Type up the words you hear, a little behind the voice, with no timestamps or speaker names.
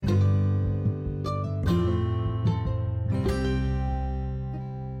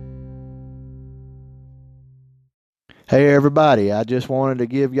Hey everybody, I just wanted to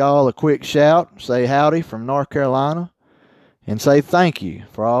give y'all a quick shout, say howdy from North Carolina, and say thank you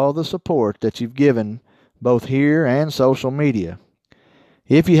for all the support that you've given both here and social media.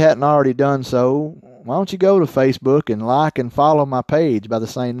 If you hadn't already done so, why don't you go to Facebook and like and follow my page by the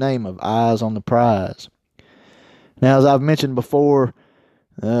same name of Eyes on the Prize. Now, as I've mentioned before,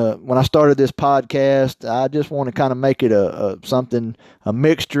 when I started this podcast, I just want to kind of make it a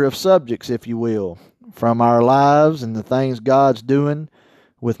mixture of subjects, if you will, from our lives and the things God's doing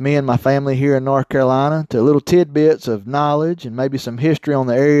with me and my family here in North Carolina to little tidbits of knowledge and maybe some history on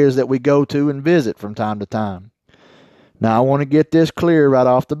the areas that we go to and visit from time to time. Now, I want to get this clear right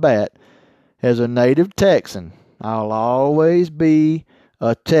off the bat. As a native Texan, I'll always be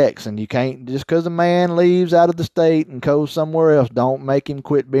a Texan. You can't, just because a man leaves out of the state and goes somewhere else, don't make him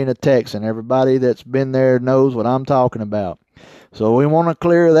quit being a Texan. Everybody that's been there knows what I'm talking about. So we want to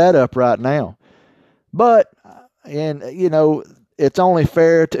clear that up right now. But, it's only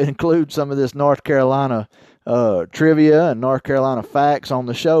fair to include some of this North Carolina trivia and North Carolina facts on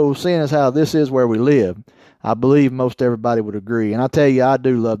the show, seeing as how this is where we live. I believe most everybody would agree. And I tell you, I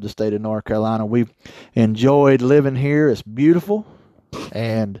do love the state of North Carolina. We've enjoyed living here. It's beautiful.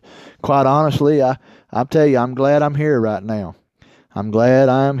 And quite honestly, I'll tell you, I'm glad I'm here right now. I'm glad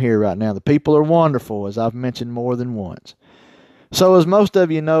I am here right now. The people are wonderful, as I've mentioned more than once. So as most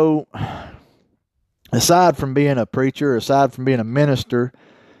of you know, aside from being a preacher, aside from being a minister,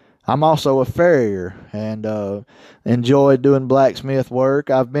 I'm also a farrier and enjoy doing blacksmith work.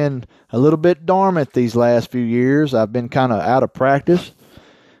 I've been a little bit dormant these last few years. I've been kind of out of practice.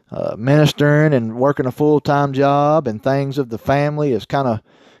 Ministering and working a full-time job and things of the family has kind of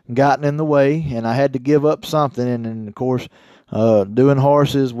gotten in the way, and I had to give up something. And of course, doing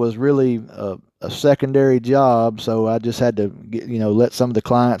horses was really a secondary job, so I just had to let some of the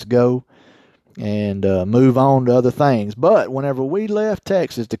clients go and move on to other things. But whenever we left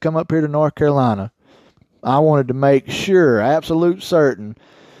Texas to come up here to North Carolina, I wanted to make sure, absolute certain,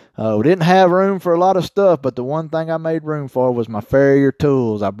 we didn't have room for a lot of stuff, but the one thing I made room for was my farrier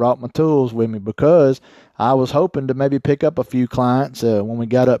tools. I brought my tools with me because I was hoping to maybe pick up a few clients when we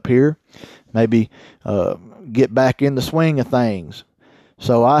got up here, maybe get back in the swing of things.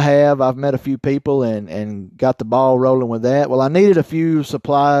 So I've met a few people and got the ball rolling with that. Well, I needed a few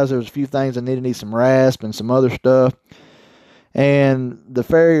supplies. There was a few things I needed some rasp and some other stuff. And the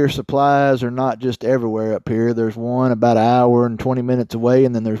farrier supplies are not just everywhere up here. There's one about an hour and 20 minutes away,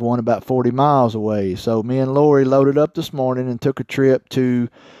 and then there's one about 40 miles away. So me and Lori loaded up this morning and took a trip to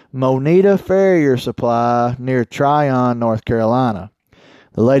Moneta Farrier Supply near Tryon, North Carolina.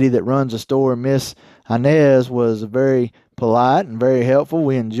 The lady that runs the store, Miss Inez, was very polite and very helpful.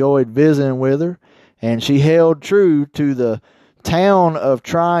 We enjoyed visiting with her, and she held true to the town of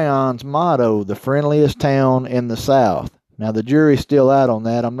Tryon's motto, the friendliest town in the South. Now, the jury's still out on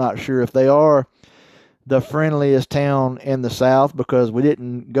that. I'm not sure if they are the friendliest town in the South because we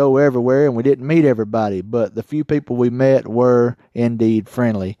didn't go everywhere and we didn't meet everybody, but the few people we met were indeed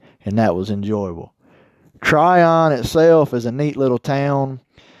friendly, and that was enjoyable. Tryon itself is a neat little town.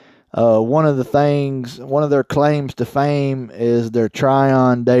 One of their claims to fame is their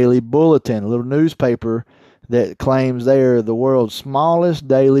Tryon Daily Bulletin, a little newspaper that claims they are the world's smallest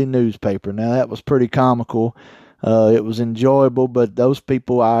daily newspaper. Now, that was pretty comical. It was enjoyable, but those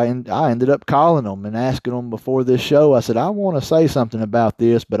people, I ended up calling them and asking them before this show. I said, I want to say something about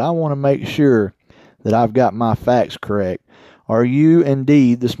this, but I want to make sure that I've got my facts correct. Are you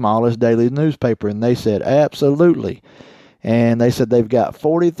indeed the smallest daily newspaper? And they said, absolutely. And they said they've got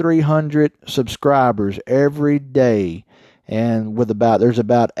 4,300 subscribers every day, and there's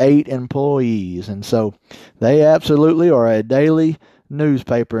about 8 employees. And so they absolutely are a daily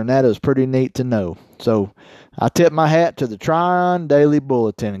newspaper, and that is pretty neat to know. So I tip my hat to the Tryon Daily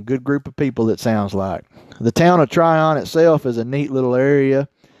Bulletin, a good group of people it sounds like. The town of Tryon itself is a neat little area.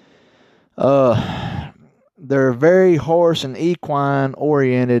 They're a very horse and equine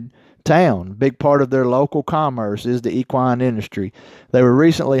oriented town. Big part of their local commerce is the equine industry. They were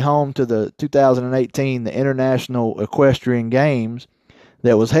recently home to the 2018 the International Equestrian Games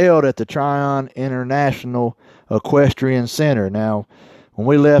that was held at the Tryon International Equestrian Center. Now, when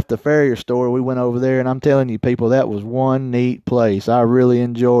we left the farrier store, we went over there, and I'm telling you, people, that was one neat place. I really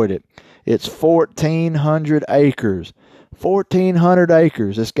enjoyed it. It's 1,400 acres. 1,400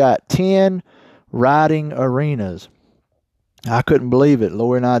 acres. It's got 10 riding arenas. I couldn't believe it.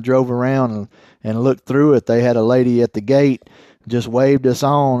 Lori and I drove around and looked through it. They had a lady at the gate just waved us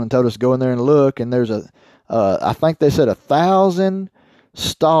on and told us to go in there and look. And there's I think they said 1,000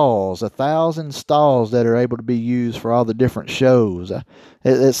 stalls, 1,000 stalls that are able to be used for all the different shows.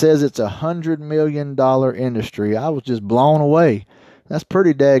 It says it's $100 million industry. I was just blown away. That's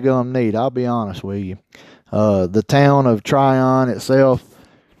pretty daggum neat, I'll be honest with you. The town of Tryon itself,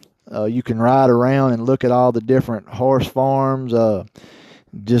 you can ride around and look at all the different horse farms,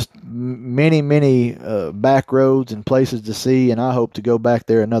 just many back roads and places to see, and I hope to go back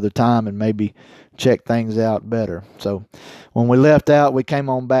there another time and maybe check things out better. So when we left out, we came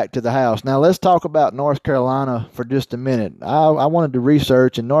on back to the house. Now let's talk about North Carolina for just a minute. I wanted to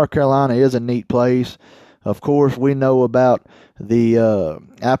research, and North Carolina is a neat place. Of course, we know about the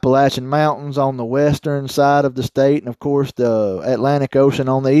Appalachian Mountains on the western side of the state, and of course the Atlantic Ocean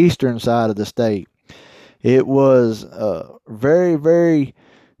on the eastern side of the state. It was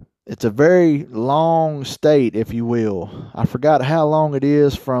it's a very long state, if you will. I forgot how long it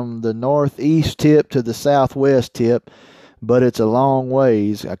is from the northeast tip to the southwest tip, but it's a long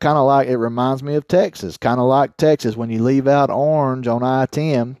ways. I kind of like, it reminds me of Texas, kind of like Texas. When you leave out Orange on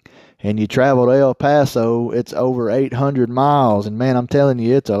I-10 and you travel to El Paso, it's over 800 miles. And man, I'm telling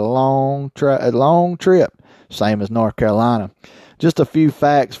you, it's a long trip, same as North Carolina. Just a few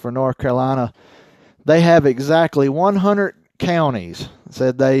facts for North Carolina. They have exactly 100 counties.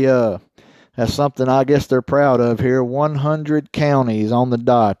 Said that's something I guess they're proud of here. 100 counties on the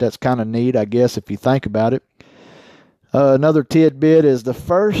dot. That's kind of neat, I guess, if you think about it. Another tidbit is the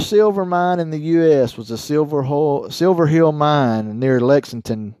first silver mine in the U.S. was a Silver Hill mine near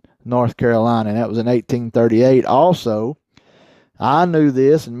Lexington, North Carolina, and that was in 1838. Also, I knew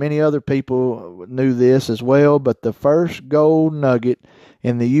this, and many other people knew this as well, but the first gold nugget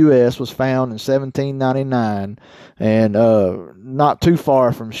in the U.S. was found in 1799, and not too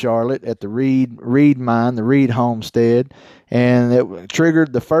far from Charlotte at the Reed mine, the Reed homestead, and it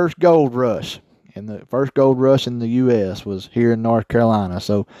triggered the first gold rush. And the first gold rush in the U.S. was here in North Carolina.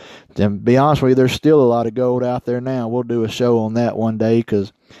 So, to be honest with you, there's still a lot of gold out there now. We'll do a show on that one day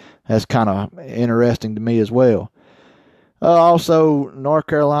because that's kind of interesting to me as well. Also, North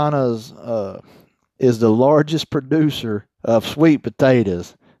Carolina is the largest producer of sweet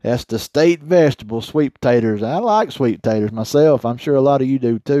potatoes. That's the state vegetable, sweet potatoes. I like sweet potatoes myself. I'm sure a lot of you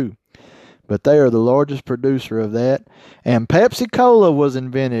do too. But they are the largest producer of that. And Pepsi-Cola was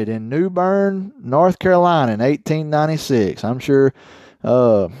invented in New Bern, North Carolina in 1896. I'm sure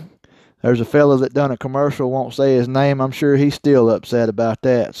there's a fella that done a commercial, won't say his name. I'm sure he's still upset about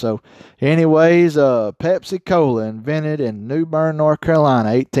that. So anyways, Pepsi-Cola invented in New Bern, North Carolina,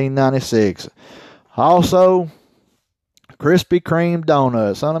 1896. Also, Krispy Kreme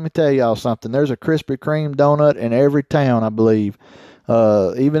donuts. So let me tell y'all something. There's a Krispy Kreme donut in every town, I believe.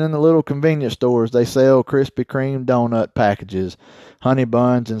 Even in the little convenience stores, they sell Krispy Kreme donut packages, honey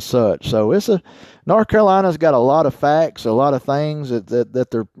buns and such. So North Carolina's got a lot of facts, a lot of things that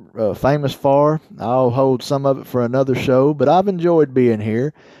they're famous for. I'll hold some of it for another show, but I've enjoyed being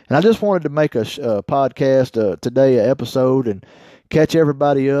here. And I just wanted to make a podcast today, an episode, and catch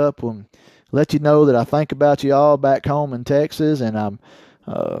everybody up and let you know that I think about you all back home in Texas, and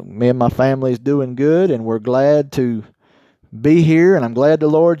me and my family's doing good, and we're glad to be here, and I'm glad the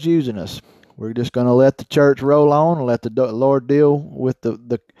Lord's using us. We're just going to let the church roll on and let the Lord deal with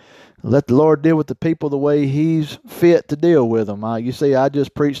let the Lord deal with the people the way He's fit to deal with them. You see, I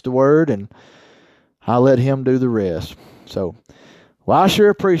just preach the word, and I let Him do the rest. So, well, I sure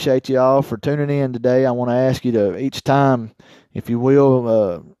appreciate you all for tuning in today. I want to ask you to each time, if you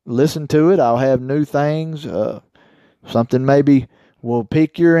will, listen to it. I'll have new things. Something maybe will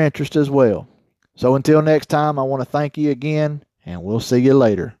pique your interest as well. So until next time, I want to thank you again, and we'll see you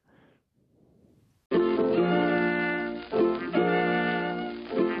later.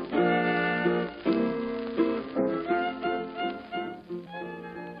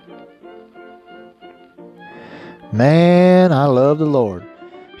 Man, I love the Lord.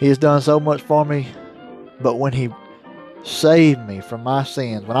 He has done so much for me, but when He saved me from my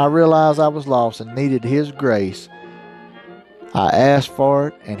sins, when I realized I was lost and needed His grace, I asked for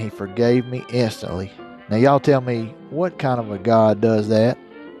it, and He forgave me instantly. Now, y'all tell me, what kind of a God does that?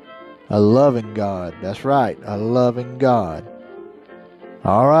 A loving God. That's right, a loving God.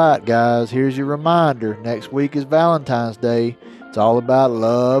 All right, guys, here's your reminder. Next week is Valentine's Day. It's all about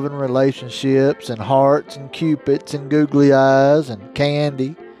love and relationships and hearts and cupids and googly eyes and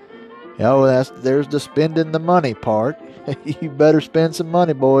candy. There's the spending the money part. You better spend some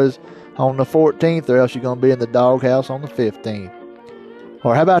money, boys, on the 14th, or else you're going to be in the doghouse on the 15th.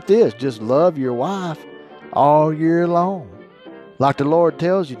 Or how about this? Just love your wife all year long, like the Lord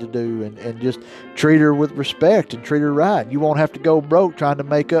tells you to do, and just treat her with respect and treat her right. You won't have to go broke trying to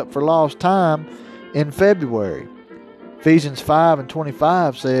make up for lost time in February. Ephesians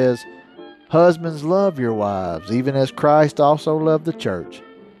 5:25 says, husbands, love your wives, even as Christ also loved the church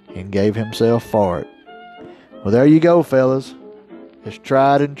and gave himself for it. Well, there you go, fellas. It's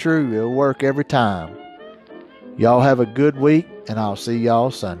tried and true. It'll work every time. Y'all have a good week, and I'll see y'all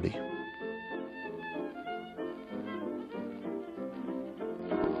Sunday.